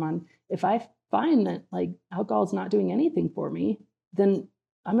was firm on, if I find that like alcohol is not doing anything for me, then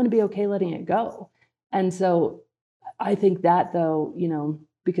I'm going to be okay letting it go. And so I think that though,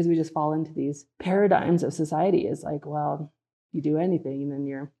 because we just fall into these paradigms of society is like, well, you do anything and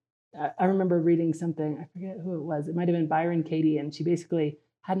then I remember reading something, I forget who it was. It might've been Byron Katie. And she basically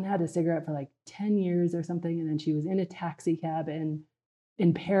hadn't had a cigarette for like 10 years or something. And then she was in a taxi cab in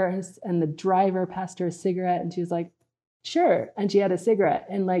Paris and the driver passed her a cigarette and she was like, sure. And she had a cigarette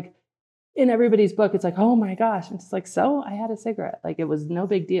and like in everybody's book, it's like, oh my gosh. And it's like, so I had a cigarette, like it was no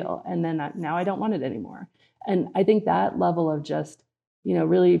big deal. And then now I don't want it anymore. And I think that level of just,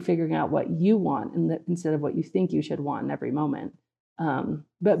 really figuring out what you want instead of what you think you should want in every moment.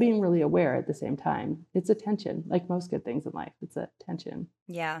 But being really aware at the same time, it's a tension, like most good things in life, it's a tension.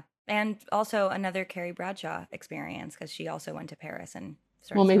 Yeah. And also another Carrie Bradshaw experience because she also went to Paris and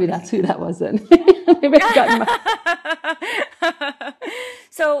started. Well, maybe that's who that was then. Maybe I got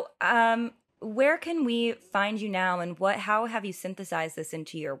So, where can we find you now and how have you synthesized this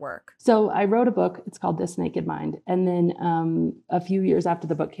into your work? So I wrote a book, it's called This Naked Mind. And then a few years after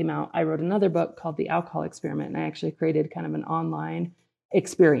the book came out, I wrote another book called The Alcohol Experiment. And I actually created kind of an online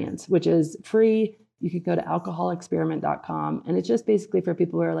experience, which is free. You could go to alcoholexperiment.com. And it's just basically for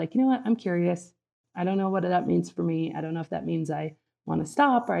people who are like, you know what, I'm curious. I don't know what that means for me. I don't know if that means I want to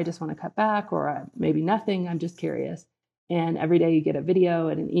stop or I just want to cut back or maybe nothing. I'm just curious. And every day you get a video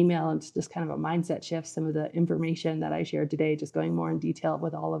and an email, and it's just kind of a mindset shift. Some of the information that I shared today, just going more in detail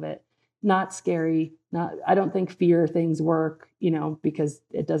with all of it. Not scary. I don't think fear things work, because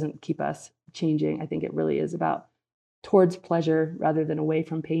it doesn't keep us changing. I think it really is about towards pleasure rather than away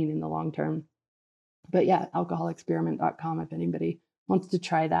from pain in the long term. But yeah, alcoholexperiment.com if anybody wants to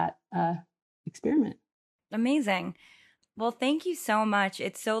try that experiment. Amazing. Well, thank you so much.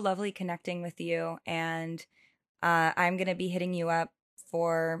 It's so lovely connecting with you. And I'm going to be hitting you up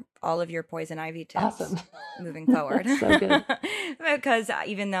for all of your poison ivy tips awesome. Moving forward. So good. Because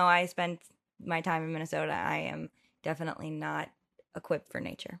even though I spent my time in Minnesota, I am definitely not equipped for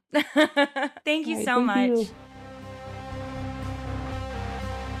nature. Thank you so much.